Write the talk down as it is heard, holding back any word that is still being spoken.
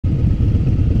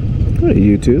Hey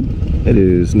YouTube, it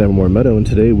is Nevermore Meadow, and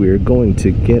today we are going to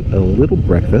get a little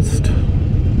breakfast.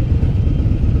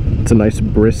 It's a nice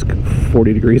brisk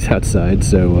 40 degrees outside,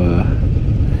 so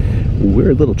we're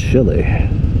a little chilly.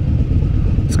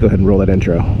 Let's go ahead and roll that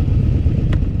intro.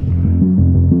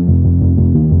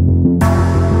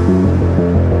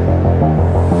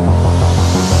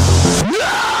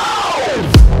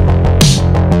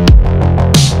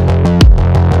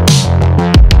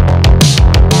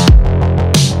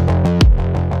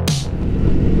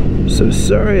 So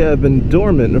sorry I've been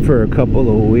dormant for a couple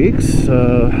of weeks.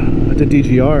 I did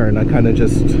DGR and I kind of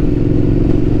just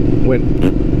went.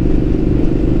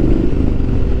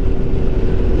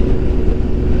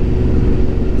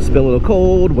 It's been a little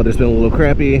cold, weather's been a little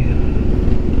crappy.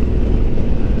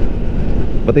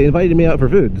 But they invited me out for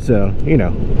food, so, you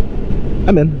know,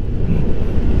 I'm in.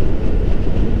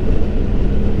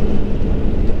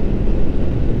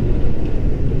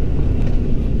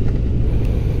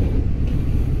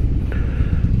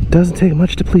 Doesn't take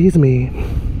much to please me.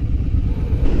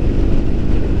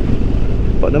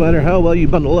 But no matter how well you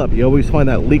bundle up, you always find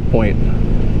that leak point.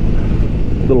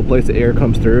 A little place that air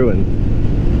comes through and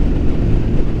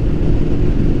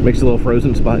makes a little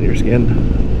frozen spot in your skin.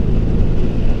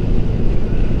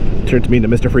 Turns me into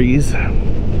Mr. Freeze.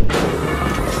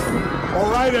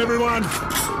 Alright everyone,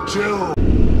 chill.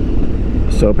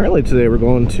 So apparently today we're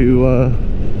going to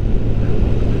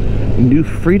New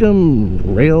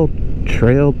Freedom Rail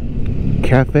Trail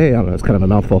Cafe. I don't know, it's kind of a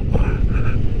mouthful.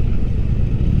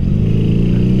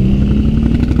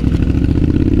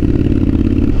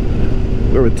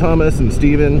 We're with Thomas and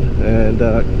Steven and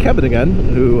Kevin again,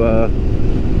 who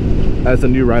as a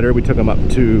new rider, we took him up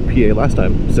to PA last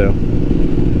time, so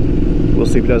we'll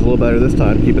see if he does a little better this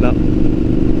time. Keep it up.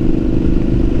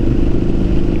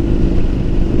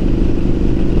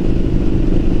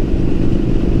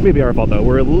 Maybe our fault though,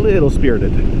 we're a little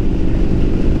spirited.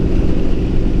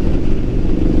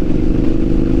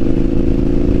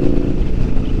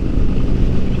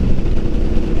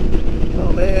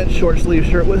 Short sleeve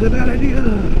shirt was a bad idea.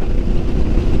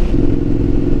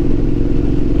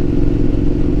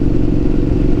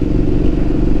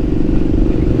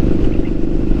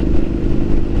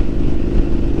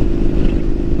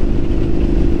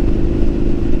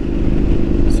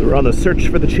 So we're on the search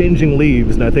for the changing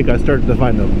leaves, and I think I started to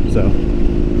find them, so.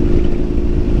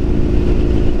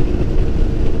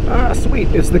 Ah, sweet,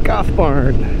 it's the Goth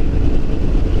Barn.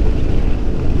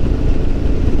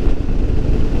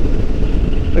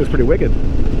 Looks pretty wicked.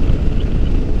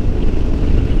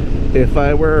 If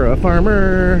I were a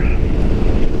farmer.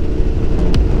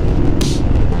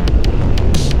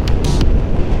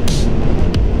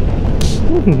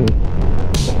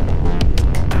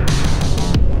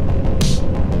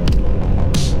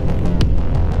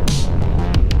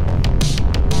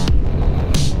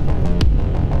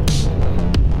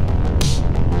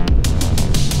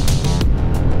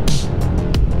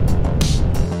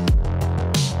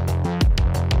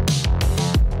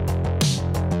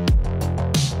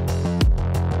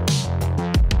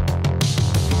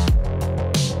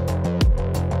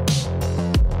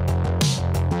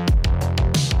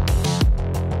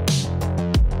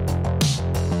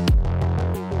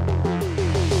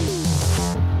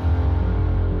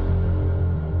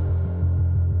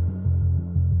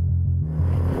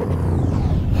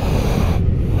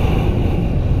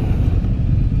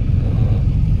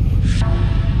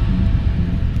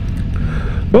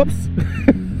 Whoops!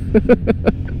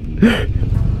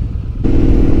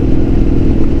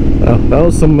 Oh, that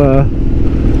was some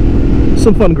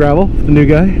fun gravel for the new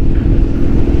guy.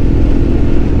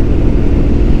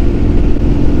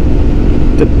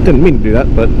 Didn't mean to do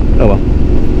that, but oh well.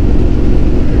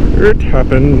 It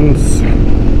happens.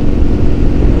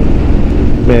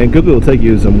 Man, Google will take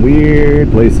you to some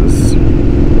weird places.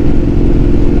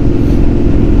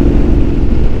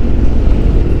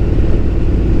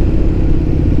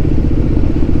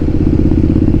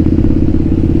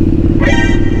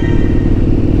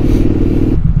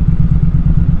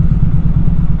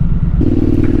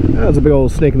 That's a big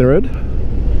old snake in the road.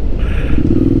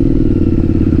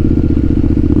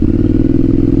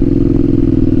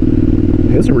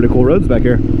 There's some really cool roads back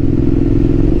here.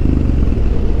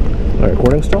 All right,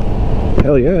 recording still?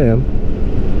 Hell yeah, I am.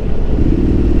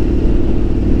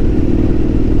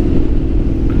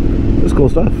 That's cool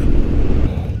stuff.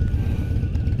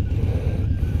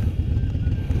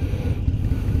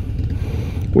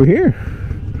 We're here.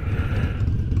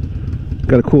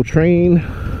 Got a cool train.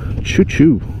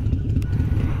 Choo-choo.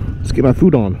 Let's get my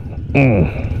food on.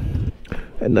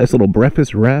 A nice little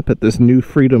breakfast wrap at this New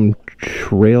Freedom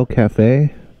Trail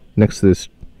Cafe next to this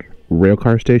rail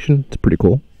car station. It's pretty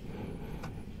cool.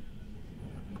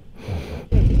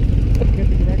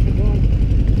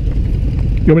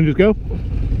 You want me to just go?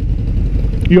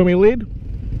 You want me to lead?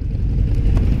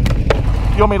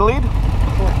 You want me to lead?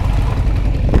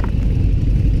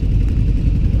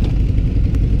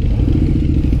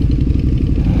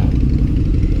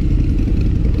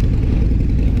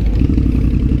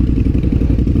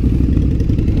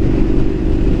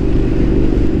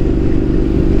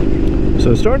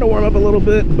 So it's starting to warm up a little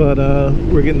bit, but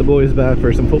we're getting the boys back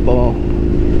for some football.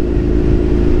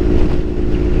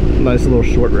 Nice little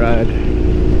short ride.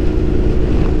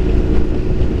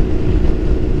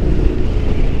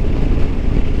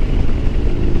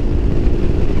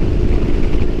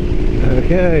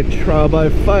 Okay, trial by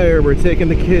fire. We're taking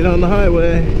the kid on the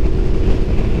highway.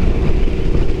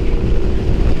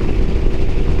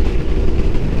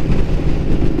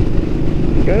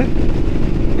 Okay.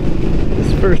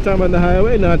 His first time on the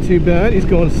highway, not too bad. He's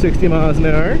going 60 miles an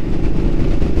hour.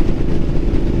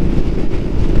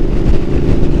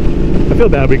 I feel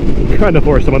bad we kind of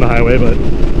forced him on the highway, but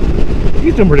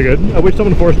he's doing pretty good. I wish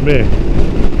someone forced me.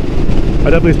 I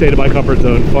definitely stayed in my comfort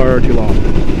zone far too long.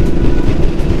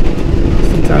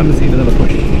 Sometimes need another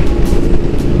push.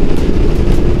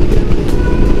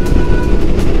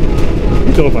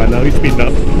 He's doing fine now. He's speeding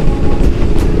up.